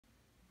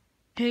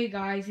Hey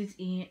guys, it's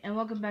Ian, and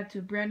welcome back to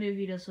a brand new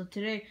video. So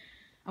today,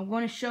 I'm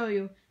going to show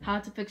you how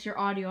to fix your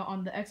audio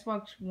on the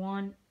Xbox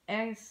One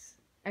S,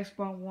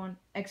 Xbox One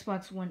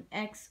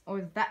X,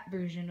 or that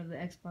version of the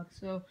Xbox.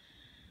 So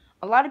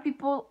a lot of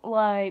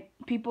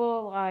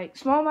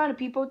small amount of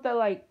people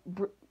that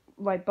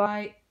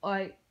buy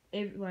a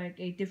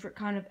different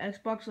kind of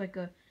Xbox,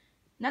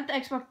 not the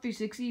Xbox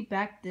 360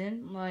 back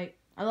then. Like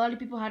a lot of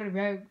people had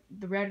the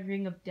red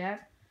ring of death,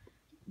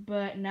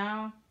 but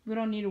now we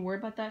don't need to worry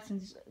about that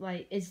since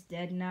it's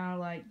dead now.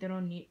 Like they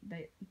don't need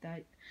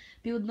that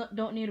people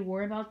don't need to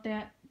worry about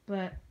that.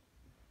 But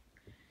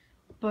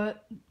when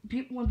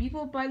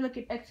people buy an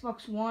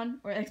Xbox One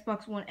or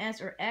Xbox One S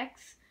or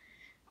X,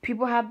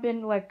 people have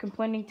been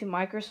complaining to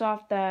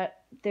Microsoft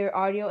that their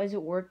audio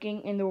isn't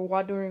working, and they're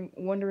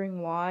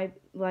wondering why.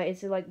 Like,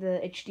 is it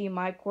the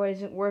HDMI cord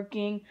isn't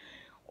working,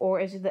 or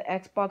is it the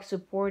Xbox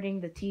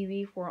supporting the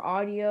TV for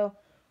audio?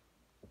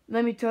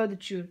 Let me tell you the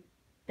truth.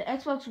 The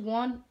Xbox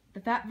One, the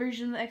fat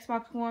version of the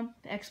Xbox One,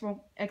 the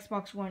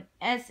Xbox One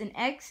S and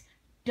X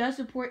does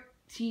support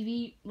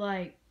TV,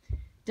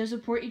 does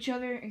support each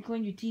other,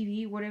 including your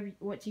TV, what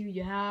TV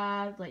you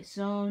have, like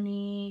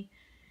Sony,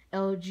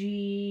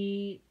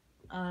 LG,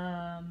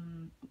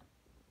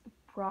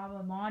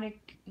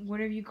 problematic,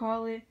 whatever you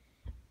call it,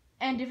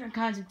 and different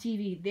kinds of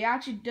TV. They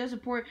actually does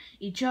support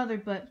each other,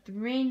 but the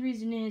main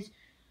reason is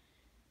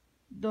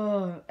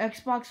the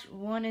Xbox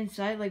One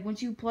inside,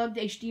 once you plug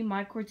the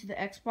HDMI cord to the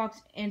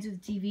Xbox and to the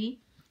TV,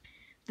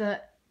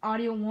 the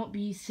audio won't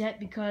be set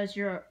because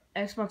your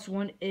Xbox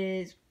One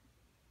is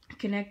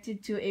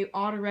connected to a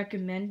auto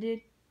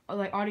recommended,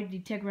 or auto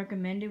detect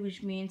recommended,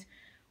 which means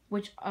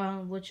which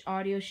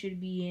audio should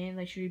be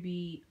in, should it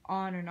be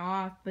on and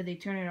off, but they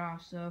turn it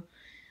off. So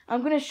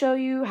I'm gonna show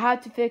you how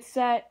to fix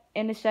that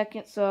in a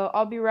second. So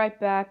I'll be right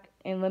back,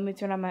 and let me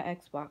turn on my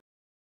Xbox.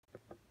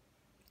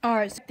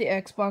 Alright, so the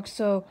Xbox.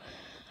 So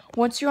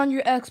once you're on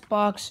your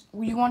Xbox,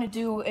 what you want to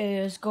do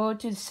is go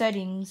to the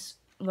settings.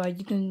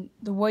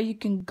 The way you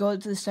can go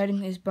to the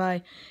settings is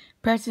by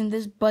pressing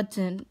this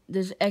button,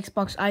 this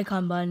Xbox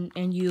icon button,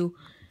 and you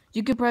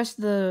can press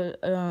the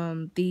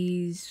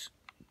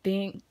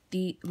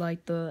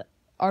the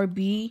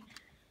RB,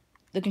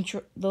 the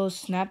control, those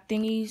snap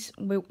thingies.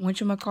 What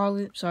you might call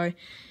it? Sorry.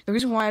 The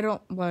reason why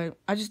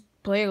I just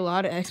play a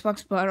lot of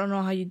Xbox, but I don't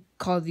know how you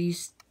call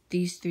these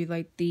three,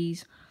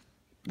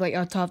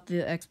 on top of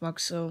the Xbox.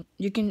 So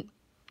you can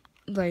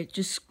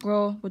just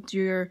scroll with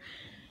the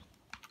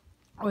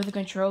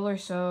controller.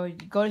 So you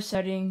go to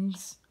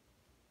settings,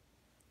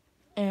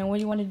 and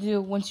what you want to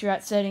do once you're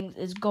at settings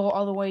is go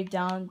all the way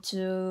down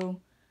to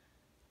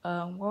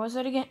what was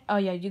that again? Oh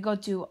yeah, you go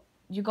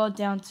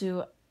down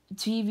to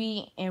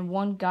TV and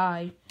one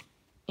guide,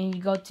 and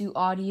you go to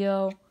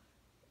audio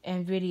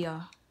and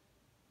video.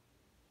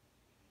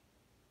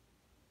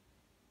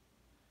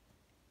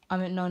 I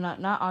mean, no,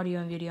 not audio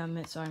and video. I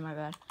meant, sorry, my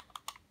bad.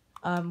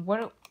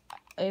 What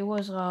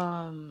was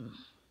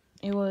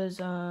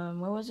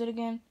it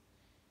again?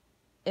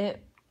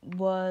 It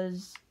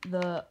was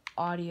the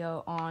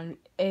audio on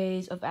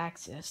A's of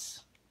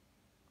Access.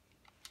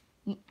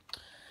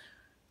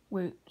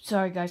 Wait,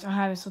 sorry guys, I'm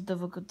having some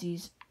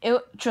difficulties.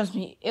 Trust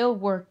me, it'll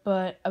work,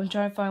 but I'm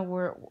trying to find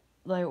where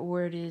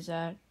it is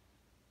at.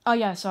 Oh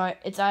yeah, sorry,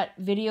 it's at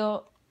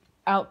video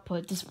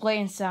output, display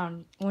and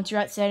sound. Once you're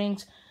at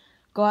settings,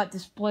 go at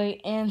display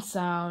and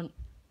sound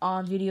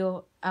on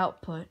video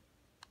output.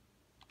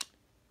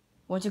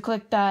 Once you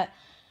click that,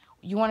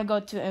 you want to go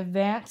to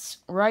advanced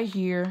right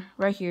here,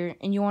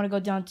 and you want to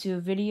go down to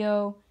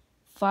video,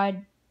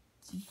 fidelity,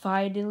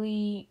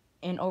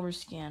 and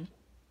overscan.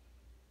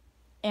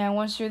 And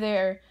once you're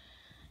there,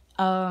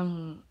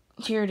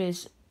 here it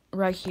is,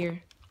 right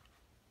here.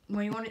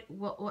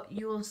 What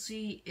you will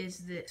see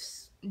is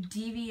this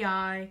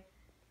DVI,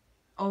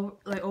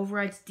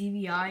 overrides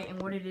DVI,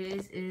 and what it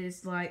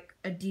is like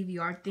a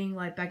DVR thing,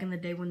 like back in the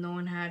day when no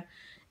one had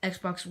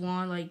Xbox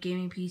One,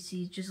 gaming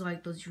PCs, just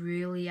those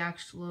really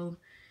slow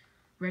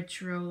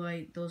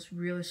retro, those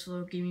really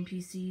slow gaming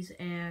PCs.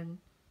 And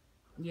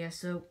yeah,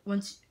 so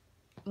once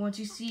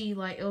you see,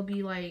 it'll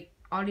be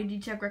audio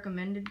detect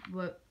recommended,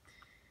 but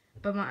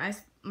my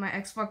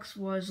Xbox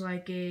was a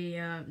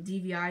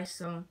DVI.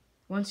 So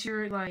once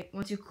you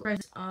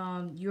press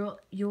you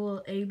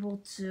will able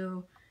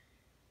to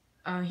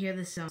hear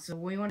the sound. So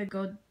what you want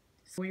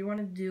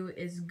to do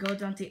is go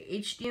down to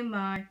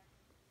HDMI,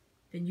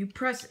 then you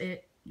press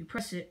it,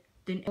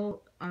 then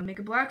it'll make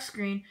a black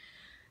screen,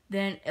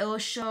 then it'll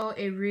show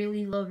a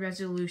really low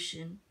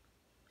resolution.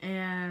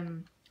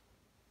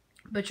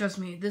 But trust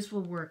me, this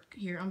will work.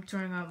 Here, I'm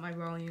turning up my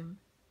volume.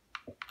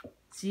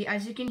 See,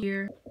 as you can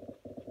hear,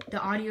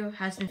 the audio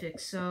has been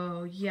fixed.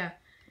 So yeah,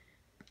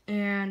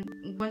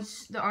 and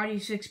once the audio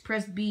is fixed,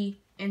 press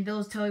B, and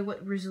they'll tell you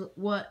what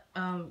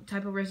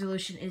type of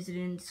resolution is it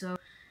in. So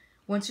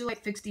once you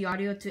fix the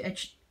audio to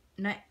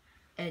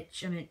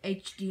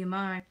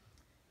HDMI,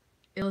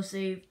 it'll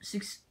say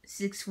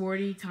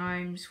 640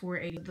 times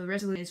 480. The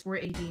resolution is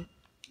 480.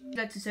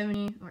 That to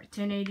 70 or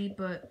 1080,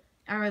 but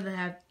I'd rather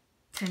have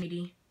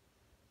 1080.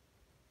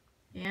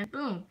 And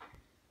boom,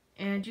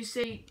 and just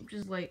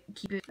like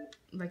keep it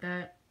like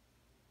that.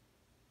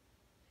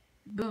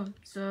 Boom.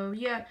 So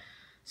yeah.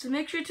 So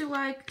make sure to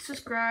like,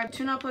 subscribe,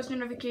 turn on post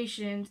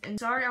notifications, and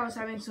sorry I was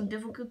having some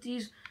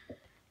difficulties.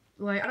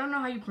 Like, I don't know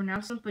how you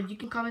pronounce them, but you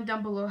can comment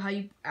down below how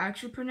you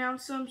actually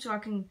pronounce them so I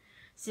can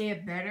say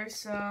it better.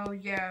 So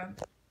yeah.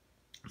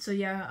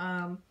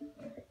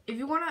 If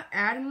you wanna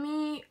add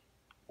me,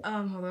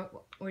 hold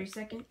up, wait a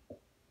second.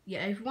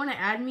 Yeah, if you wanna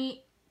add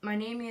me, my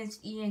name is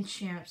Ian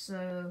Champ.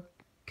 So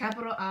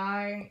capital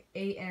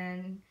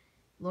IAN,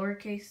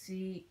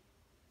 lowercase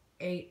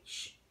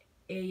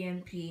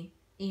CHAMP,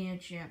 Ian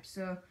Champ.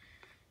 So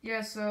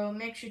yeah, so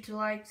make sure to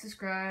like,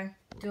 subscribe,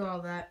 do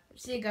all that.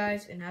 See you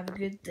guys, and have a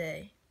good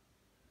day.